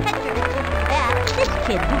 Dimitri Petrovich is the bat. This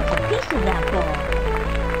kid wants a piece of that ball.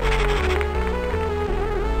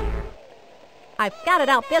 I've scouted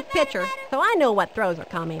out this pitcher, so I know what throws are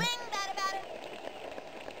coming.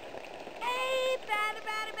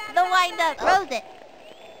 The windup throws it.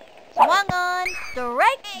 Swung on,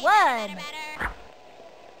 strike one.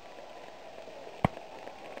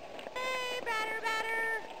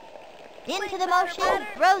 Into the motion,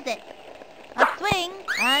 throws it. A swing,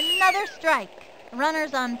 another strike.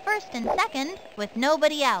 Runners on first and second with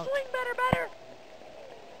nobody out. Swing, batter.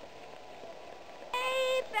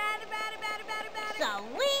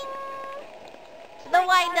 Swing. The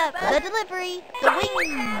windup, the delivery, the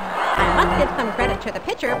wing. I must give some credit to the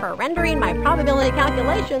pitcher for rendering my probability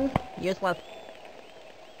calculations useless.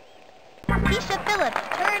 Keisha Phillips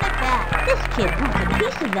turn it back. This kid wants a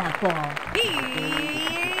piece of that ball.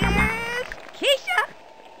 Here's Keisha.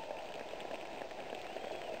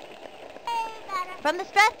 From the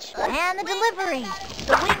stretch and the delivery.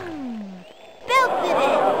 The wing. Belted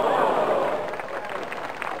it.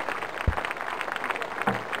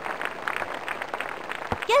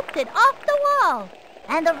 Gets it off the wall.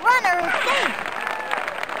 And the runner is safe.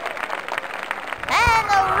 And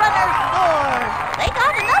the runner scores. They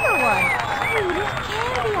got another one. Sweet as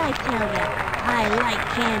candy, I tell ya. I like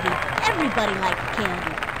candy. Everybody likes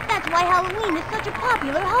candy. That's why Halloween is such a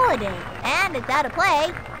popular holiday. And it's out of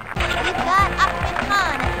play. We've got Ahmed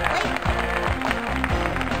Khan at the plate.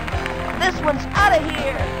 This one's out of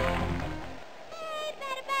here.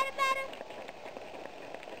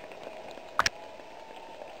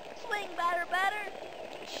 Swing, batter.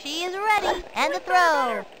 She is ready. And the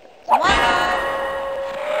throw. Swung on.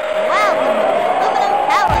 Wow, aluminum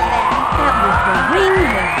power bat. That was the ring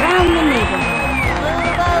around the neighborhood.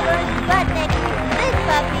 Move over, Sputnik. This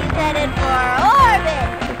puppy's headed for orbit.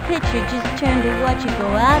 The pitcher just turned to watch it go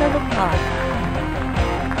out of the park.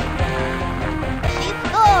 She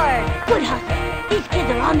scored. Good hustle. These kids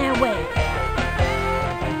are on their way.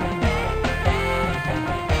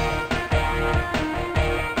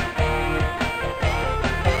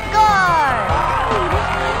 Score. Sweet as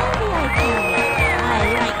candy, I tell ya. I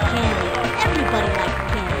like candy. Everybody likes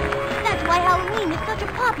candy. That's why Halloween is such a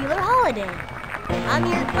popular holiday.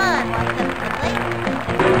 Amir Khan walks up to the plate.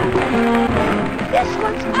 This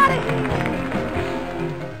one's out of here.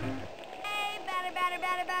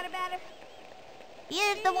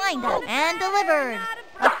 Here's the windup and delivered.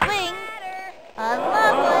 A swing, a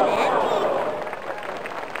long one and deep.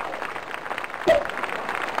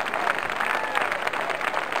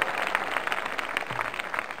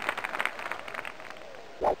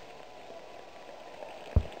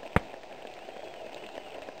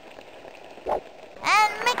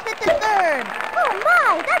 And makes it to third. Oh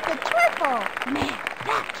my, that's a triple. Man,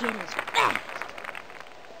 that kid is fast.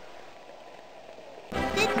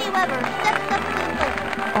 Sydney Weber steps up to the plate.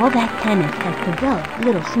 All that tennis has developed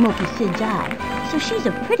little Smoky Sid's eye, so she's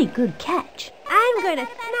a pretty good catch. I'm going to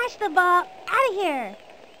smash the ball out of here.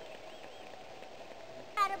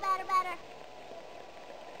 Batter.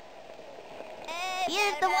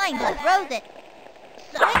 Here's the windup, throws it.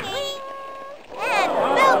 Swinging and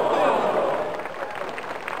belted.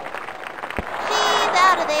 She's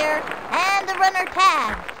out of there, and the runner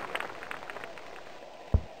tags.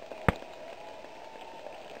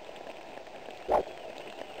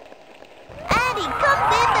 And he comes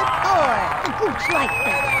in to score. The gooch likes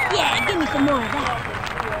that. Yeah, give me some more of that.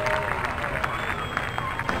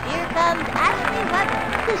 comes Ashley Weber.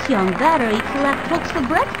 This young batter eats left hooks for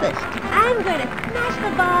breakfast. I'm going to smash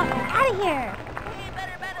the ball out of here.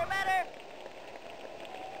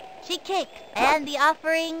 She kicked, and the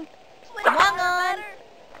offering swung on,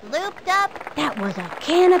 looped up. That was a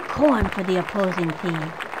can of corn for the opposing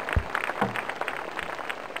team.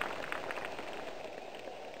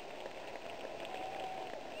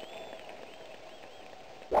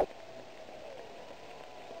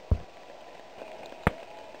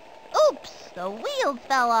 Oops, the wheels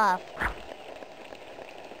fell off.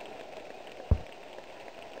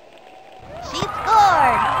 She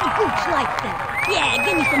scored. Gooch likes that. Yeah,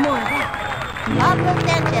 give me some more of that. Pablo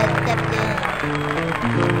Sanchez stepped in.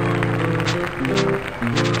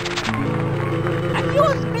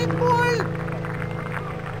 Adios, baseball.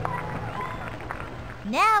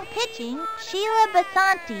 Now pitching, Sheila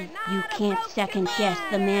Basanti. You can't second guess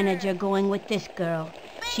the manager going with this girl.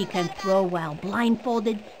 She can throw while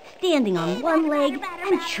blindfolded, standing on one leg,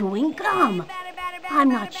 and chewing gum. I'm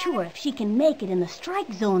not sure if she can make it in the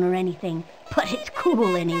strike zone or anything, but it's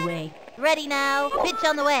cool anyway. Ready now, pitch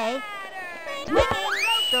on the way. Swinging,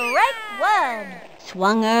 strike one.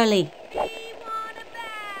 Swung early.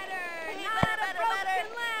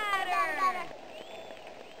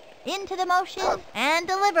 Into the motion and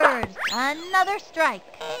delivers. Another strike.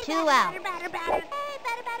 2 out.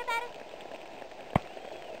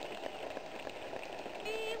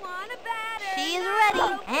 She's ready.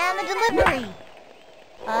 And the delivery.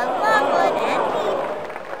 A long one and deep.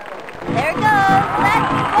 There goes. That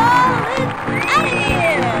ball is out of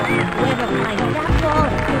here. Whoever finds that ball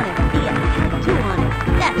is going to see a tattoo on it.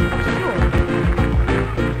 That's for sure.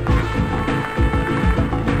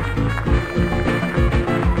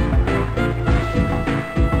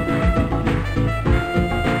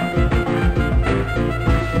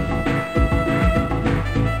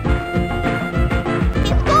 He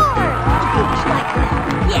scored. Gooch likes that.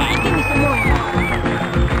 Yeah, give me some more of that.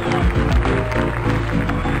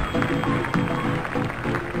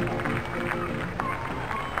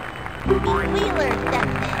 Wheeler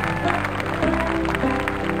steps in.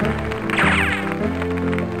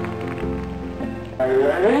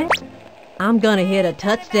 I'm gonna hit a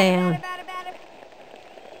touchdown.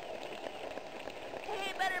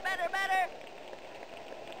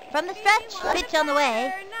 From the stretch, pitch on the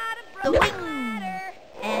way. The wing.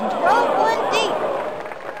 And drove one deep.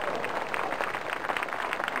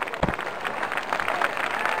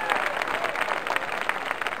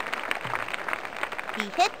 He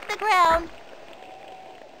hits the ground.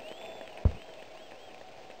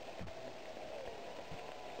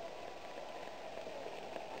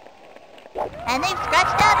 And they've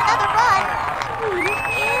scratched out another run. Sweet as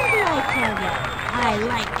candy, I tell ya. I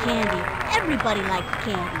like candy. Everybody likes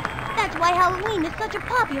candy. That's why Halloween is such a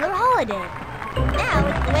popular holiday. Now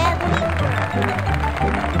it's Gwen Leeper.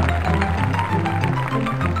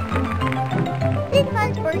 This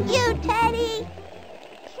one's for you, Teddy.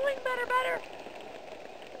 Swing better.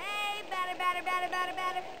 Hey, batter.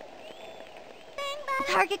 The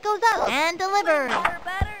target goes up and delivers.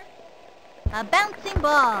 A bouncing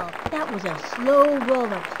ball. That was a slow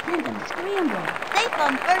roller, sent him scrambling. Safe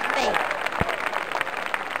on first base.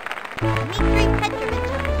 Dmitry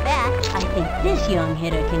Petrovich on his back. I think this young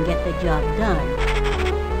hitter can get the job done.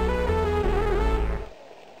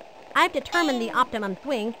 I've determined the optimum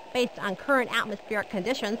swing based on current atmospheric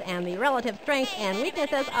conditions and the relative strengths and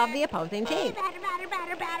weaknesses of the opposing team.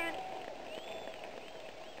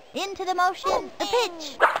 Into the motion, the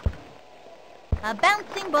pitch. A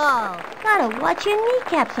bouncing ball. Gotta watch your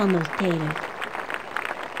kneecaps on those taters.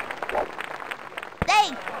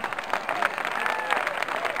 Safe.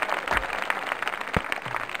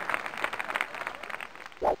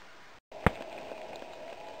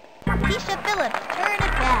 Keisha Phillips, turn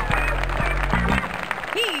it back.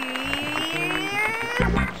 Here's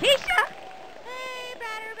Keisha. Hey,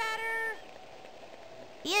 batter.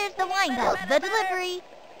 Here's the windup, the delivery.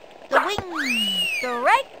 The wing.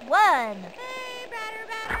 Strike one. Hey, batter.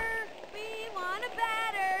 We want a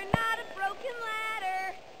batter, not a broken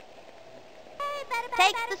ladder.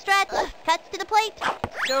 Takes the stretch, cuts to the plate.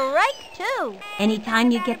 Strike two.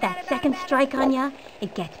 Anytime you get that second strike on ya,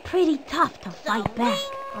 it gets pretty tough to fight back.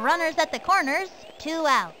 Runners at the corners, 2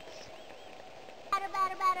 outs.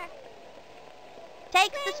 Batter.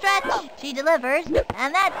 Takes the stretch, she delivers,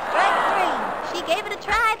 and that's strike three. She gave it a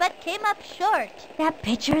try, but came up short. That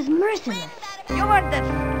pitcher's merciless. You're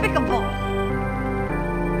despicable.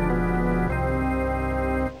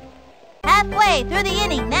 Halfway through the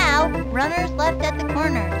inning now, runners left at the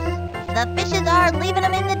corners. The fishes are leaving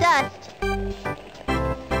them in the dust.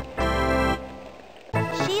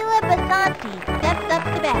 Sheila Basanti steps up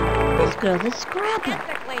to to bat. This girl's a scrapper.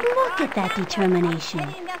 Look at that determination.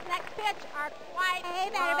 Hitting this next pitch are quite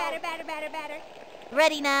batter.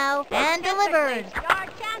 Ready now, and delivers. Your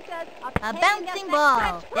chances of A hitting bouncing this ball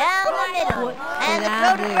next pitch down were the quite middle. good. And the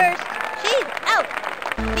throw to first. She's out.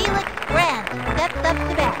 Felix Grant steps up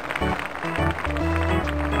to bat.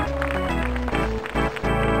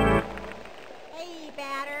 Hey,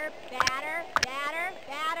 batter.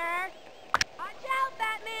 Watch out,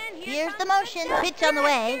 Batman. Here Here's the comes motion. pitch. Pitch on the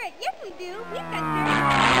way. Yes, we do. We can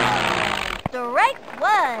spirit. Strike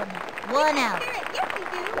one. One out. Yes, we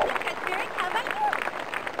do. We can spirit. How about you?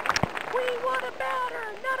 We want a batter,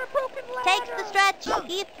 not a broken ladder. Takes the stretch.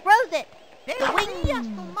 He throws it. The wing.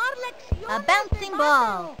 A bouncing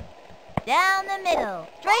ball. Down the middle.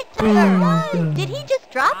 Straight to third. Did he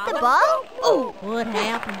just drop the ball? Oh, what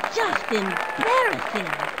happened? Just embarrassing.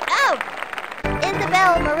 Out.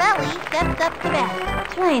 Isabel Morelli steps up to bat.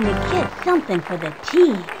 Trying to get something for the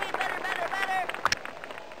team.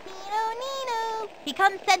 Nino. He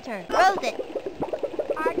comes center. Throws it.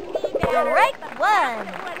 Strike one.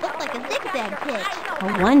 Looks like a zigzag pitch.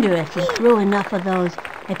 I wonder if you threw enough of those,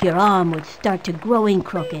 if your arm would start to growing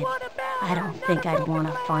crooked. I don't think I'd want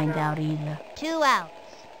to find out either. 2 outs.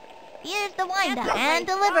 Here's the windup and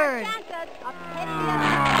delivers.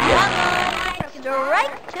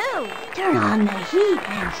 Strike two. Turn on the heat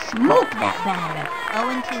and smoke that batter.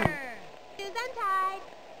 0-2.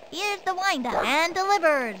 Here's the windup and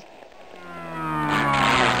delivers.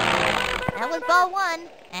 That was ball one,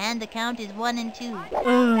 and the count is 1-2.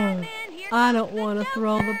 Oh, I don't want to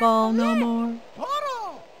throw the ball no more.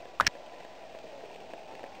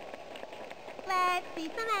 Let's see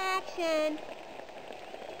some action.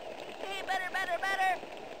 Hey, better.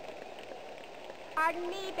 Pardon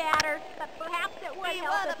me, batter, but perhaps it would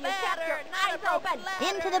help if you kept your eyes open.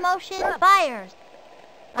 Into the motion, fires.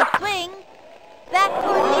 A swing. Back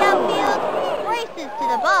towards the outfield. Races to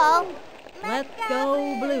the ball. Let's go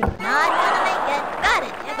blue. Not gonna make it. Got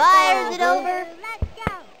it. Fires it over.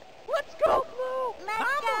 Let's go, Blue.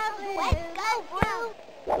 Let's go,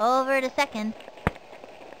 Blue. Over to second.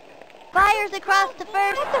 Fires across to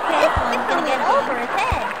first. This one's gonna get over his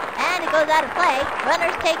head. And it goes out of play.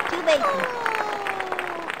 Runners take 2 bases.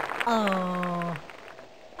 Oh.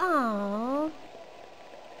 Oh.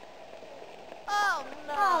 Oh,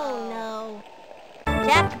 no.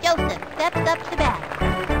 Jack Joseph steps up to bat.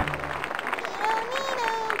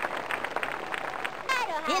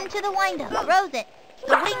 Into the windup. Throws it.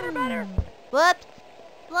 The wing. Whoops.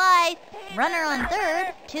 Slice. Runner on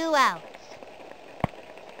third. 2 outs.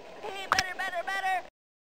 Hey, better.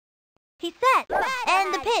 He's set.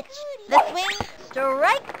 And the pitch. The swing.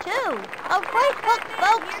 Strike two. A right hook,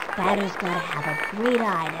 folks. Batter's gotta have a great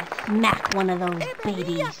eye to smack one of those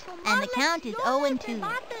babies. And the count is 0-2.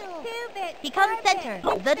 He comes center.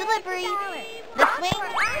 The delivery. The swing.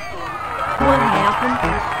 What happened?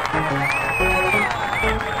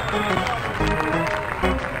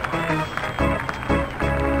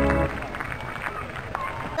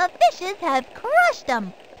 The Fishes have crushed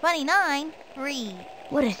them. 29-3.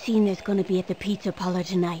 What a scene there's gonna be at the pizza parlor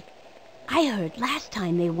tonight. I heard last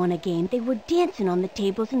time they won a game, they were dancing on the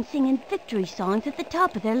tables and singing victory songs at the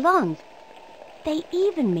top of their lungs. They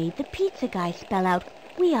even made the pizza guy spell out,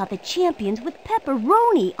 "We are the champions," with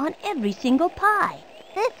pepperoni on every single pie.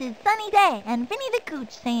 This is Sunny Day and Vinny the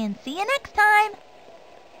Cooch saying see you next time.